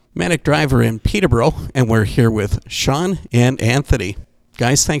Manic Drive in Peterborough, and we're here with Sean and Anthony.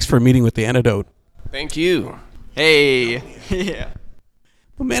 Guys, thanks for meeting with The Antidote. Thank you. Hey. Yeah.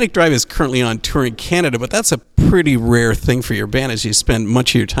 Well, Manic Drive is currently on tour in Canada, but that's a pretty rare thing for your band as you spend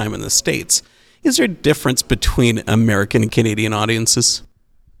much of your time in the States. Is there a difference between American and Canadian audiences?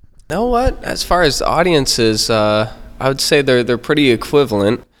 You know what? As far as audiences, I would say they're pretty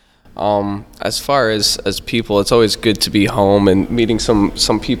equivalent. As far as people, it's always good to be home and meeting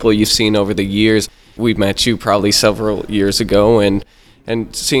some people you've seen over the years. We met you probably several years ago, and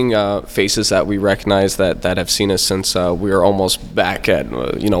seeing faces that we recognize that have seen us since we were almost back at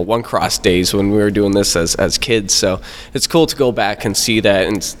One Cross days when we were doing this as kids. So it's cool to go back and see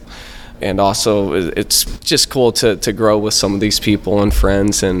that, and also it's just cool to grow with some of these people and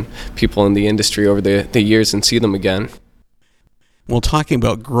friends and people in the industry over the years and see them again. Well, talking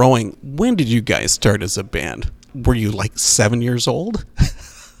about growing, when did you guys start as a band? Were you like 7 years old?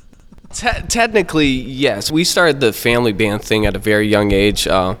 Technically, yes. We started the family band thing at a very young age.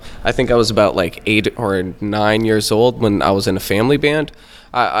 I think I was about like 8 or 9 years old when I was in a family band.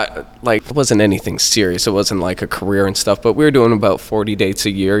 It wasn't anything serious. It wasn't like a career and stuff, but we were doing about 40 dates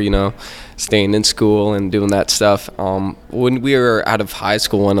a year, staying in school and doing that stuff. When we were out of high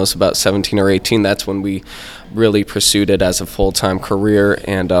school, when I was about 17 or 18, that's when we really pursued it as a full-time career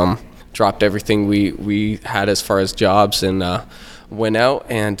and dropped everything we had as far as jobs and went out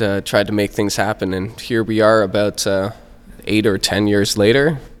and tried to make things happen. And here we are about 8 or 10 years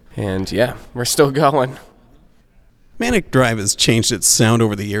later, and yeah, we're still going. Manic Drive has changed its sound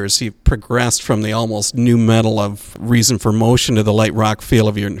over the years. You've progressed from the almost new metal of Reason for Motion to the light rock feel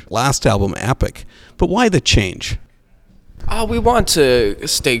of your last album, Epic. But why the change? We want to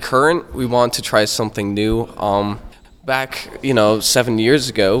stay current. We want to try something new. Back, 7 years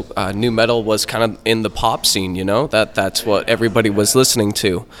ago, new metal was kind of in the pop scene, that's what everybody was listening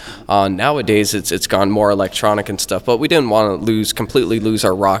to. Nowadays, it's gone more electronic and stuff, but we didn't want to completely lose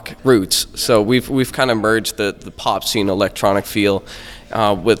our rock roots. So we've kind of merged the pop scene electronic feel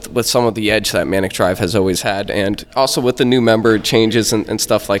with some of the edge that Manic Drive has always had, and also with the new member changes and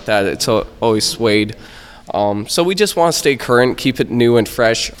stuff like that, it's always swayed. So we just want to stay current, keep it new and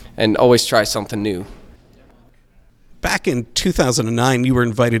fresh, and always try something new. Back in 2009, you were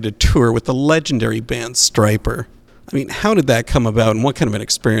invited to tour with the legendary band Stryper. I mean, how did that come about, and what kind of an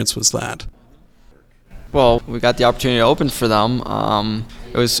experience was that? Well, we got the opportunity to open for them.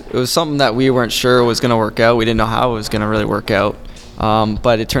 It was something that we weren't sure was going to work out. We didn't know how it was going to really work out.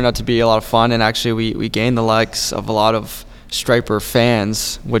 But it turned out to be a lot of fun, and actually we gained the likes of a lot of Stryper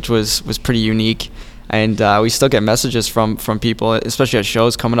fans, which was pretty unique. And we still get messages from people, especially at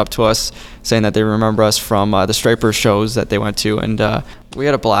shows, coming up to us saying that they remember us from the Stryper shows that they went to. And we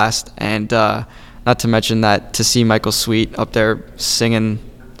had a blast. And not to mention that to see Michael Sweet up there singing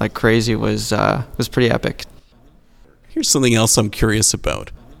like crazy was pretty epic. Here's something else I'm curious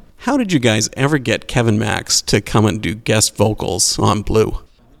about. How did you guys ever get Kevin Max to come and do guest vocals on Blue?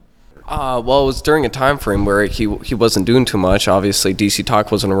 Well, it was during a time frame where he wasn't doing too much. Obviously, DC Talk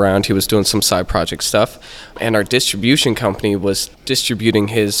wasn't around. He was doing some side project stuff. And our distribution company was distributing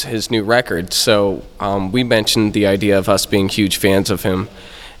his new record. So we mentioned the idea of us being huge fans of him.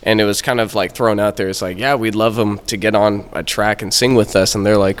 And it was kind of like thrown out there. It's like, yeah, we'd love him to get on a track and sing with us. And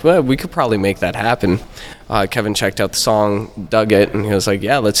they're like, well, we could probably make that happen. Kevin checked out the song, dug it, and he was like,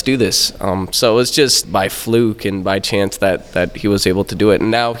 yeah, let's do this. So it was just by fluke and by chance that he was able to do it.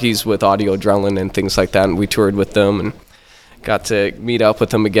 And now he's with Audio Adrenaline and things like that. And we toured with them and got to meet up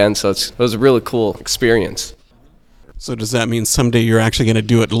with him again. So it was a really cool experience. So does that mean someday you're actually going to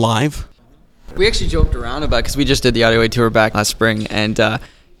do it live? We actually joked around about it because we just did the Audio tour back last spring. And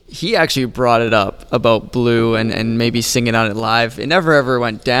he actually brought it up about Blue and maybe singing on it live. It never ever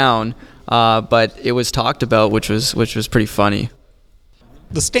went down, but it was talked about, which was pretty funny.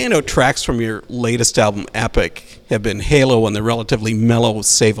 The standout tracks from your latest album, Epic, have been Halo and the relatively mellow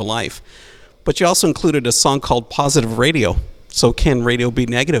Save a Life. But you also included a song called Positive Radio. So can radio be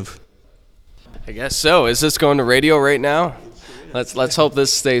negative? I guess so. Is this going to radio right now? Let's hope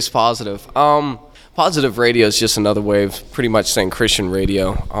this stays positive. Positive radio is just another way of pretty much saying Christian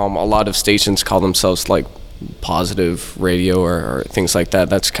radio. A lot of stations call themselves like positive radio or things like that.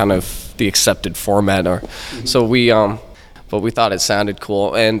 That's kind of the accepted format. So but we thought it sounded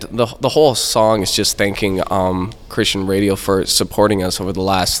cool. And the whole song is just thanking Christian radio for supporting us over the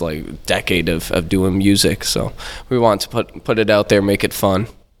last decade of doing music. So we want to put it out there, make it fun.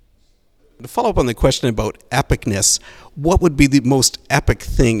 To follow up on the question about epicness, what would be the most epic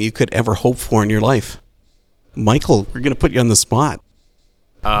thing you could ever hope for in your life? Michael, we're going to put you on the spot.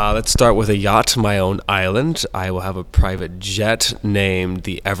 Let's start with a yacht, my own island. I will have a private jet named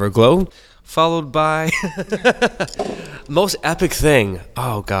the Everglow, followed by most epic thing.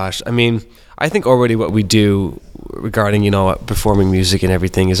 Oh gosh, I mean, I think already what we do regarding, performing music and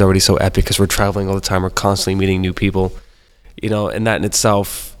everything is already so epic because we're traveling all the time. We're constantly meeting new people, and that in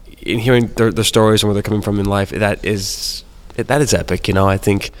itself, in hearing their stories and where they're coming from in life, that is epic. I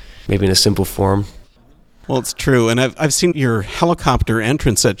think maybe in a simple form. Well, it's true, and I've seen your helicopter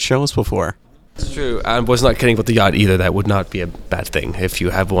entrance at shows before. It's true. I was not kidding about the yacht either. That would not be a bad thing. If you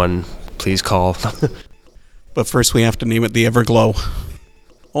have one, please call. But first we have to name it the Everglow.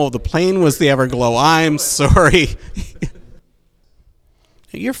 Oh, the plane was the Everglow. I'm sorry.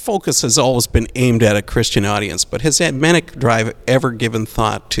 Your focus has always been aimed at a Christian audience, but has Manic Drive ever given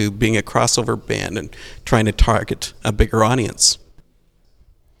thought to being a crossover band and trying to target a bigger audience?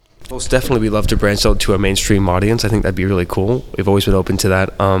 Most definitely, we love to branch out to a mainstream audience. I think that'd be really cool. We've always been open to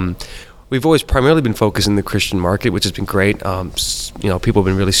that. We've always primarily been focused in the Christian market, which has been great. People have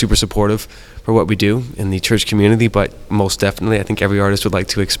been really super supportive for what we do in the church community, but most definitely, I think every artist would like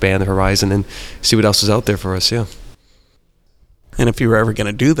to expand the horizon and see what else is out there for us, yeah. And if you were ever going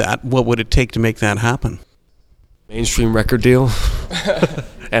to do that, what would it take to make that happen? Mainstream record deal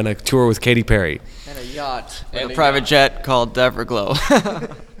and a tour with Katy Perry. And a yacht. And a private jet called the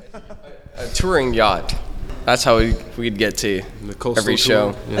Everglow. A touring yacht. That's how we'd get to every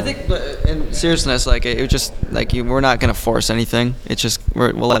show. Yeah. I think, in seriousness, it just we're not gonna force anything. It's just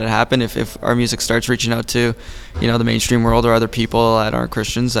we'll let it happen. If our music starts reaching out to, the mainstream world or other people that aren't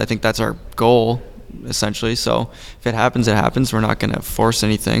Christians, I think that's our goal, essentially. So if it happens, it happens. We're not gonna force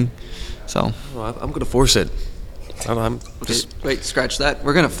anything. So I'm gonna force it. Wait, scratch that.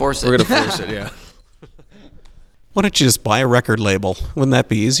 We're gonna force it. We're gonna force it. Yeah. Why don't you just buy a record label? Wouldn't that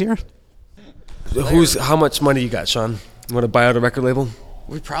be easier? How much money you got, Sean? You want to buy out a record label?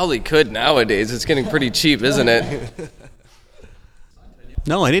 We probably could nowadays. It's getting pretty cheap, isn't it?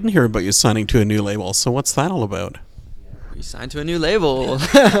 No, I didn't hear about you signing to a new label. So what's that all about? We signed to a new label.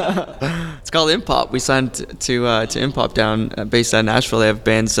 It's called Impop. We signed to Impop down based out of Nashville. They have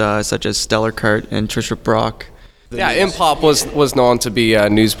bands such as Stellar Cart and Trisha Brock. Yeah, Impop was known to be a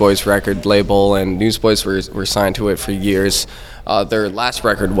Newsboys record label, and Newsboys were signed to it for years. Their last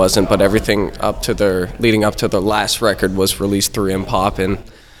record wasn't, but everything leading up to their last record was released through Impop. And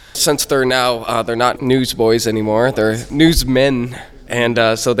since they're not Newsboys anymore, they're Newsmen, and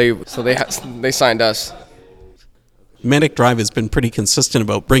so they signed us. Manic Drive has been pretty consistent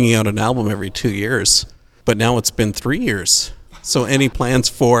about bringing out an album every 2 years, but now it's been 3 years. So any plans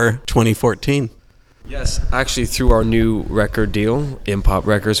for 2014? Yes, actually through our new record deal, Impop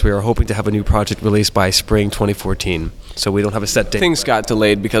Records, we are hoping to have a new project released by spring 2014. So we don't have a set date. Things got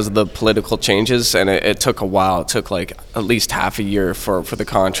delayed because of the political changes, and it took a while. It took at least half a year for the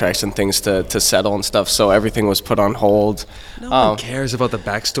contracts and things to settle and stuff, so everything was put on hold. No one cares about the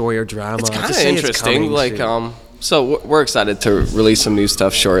backstory or drama. It's kind of interesting. So we're excited to release some new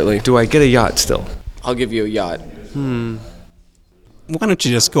stuff shortly. Do I get a yacht still? I'll give you a yacht. Why don't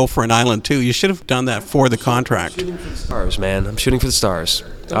you just go for an island too? You should have done that for the contract. Shooting for the stars, man. I'm shooting for the stars.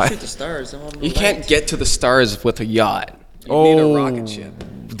 Don't shoot the stars. You can't get to the stars with a yacht. You need a rocket ship.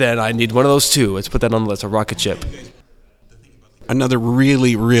 Then I need one of those too. Let's put that on the list, a rocket ship. Another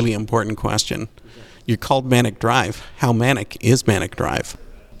really, really important question. You're called Manic Drive. How manic is Manic Drive?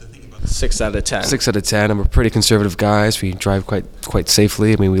 6 out of 10. 6 out of 10, and we're pretty conservative guys. We drive quite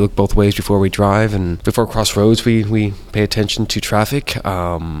safely. I mean, we look both ways before we drive, and before crossroads, we pay attention to traffic.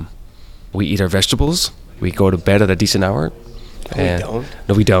 We eat our vegetables. We go to bed at a decent hour. We don't.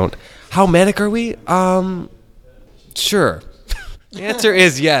 No, we don't. How manic are we? Sure. The answer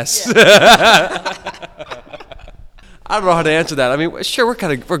is yes. I don't know how to answer that. I mean, sure, we're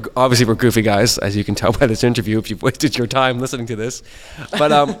obviously goofy guys, as you can tell by this interview if you've wasted your time listening to this.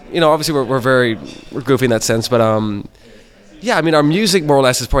 But obviously we're goofy in that sense. But yeah, I mean, our music more or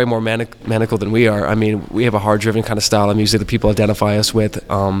less is probably more manical than we are. I mean, we have a hard-driven kind of style of music that people identify us with.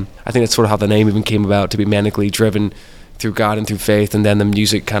 I think that's sort of how the name even came about, to be manically driven through God and through faith, and then the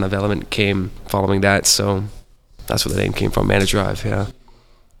music kind of element came following that. So that's where the name came from, Manic Drive. Yeah.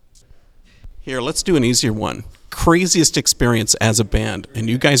 Here, let's do an easier one. Craziest experience as a band, and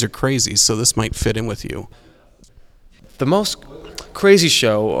you guys are crazy, so this might fit in with you. The most crazy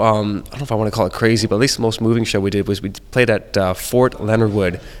show, I don't know if I want to call it crazy, but at least the most moving show we did was we played at Fort Leonard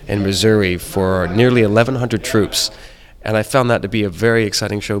Wood in Missouri for nearly 1,100 troops, and I found that to be a very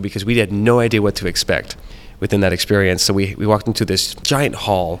exciting show because we had no idea what to expect within that experience. So we walked into this giant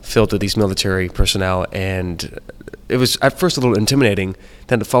hall filled with these military personnel, and it was at first a little intimidating.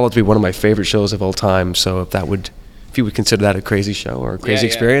 Then it followed to be one of my favorite shows of all time. So if that would if you would consider that a crazy show or a crazy Yeah, yeah.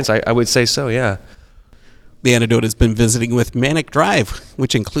 experience, I would say so. Yeah. The Antidote has been visiting with Manic Drive,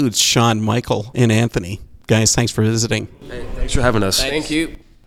 which includes Sean, Michael, and Anthony. Guys, thanks for visiting. Thanks for having us. Thank you.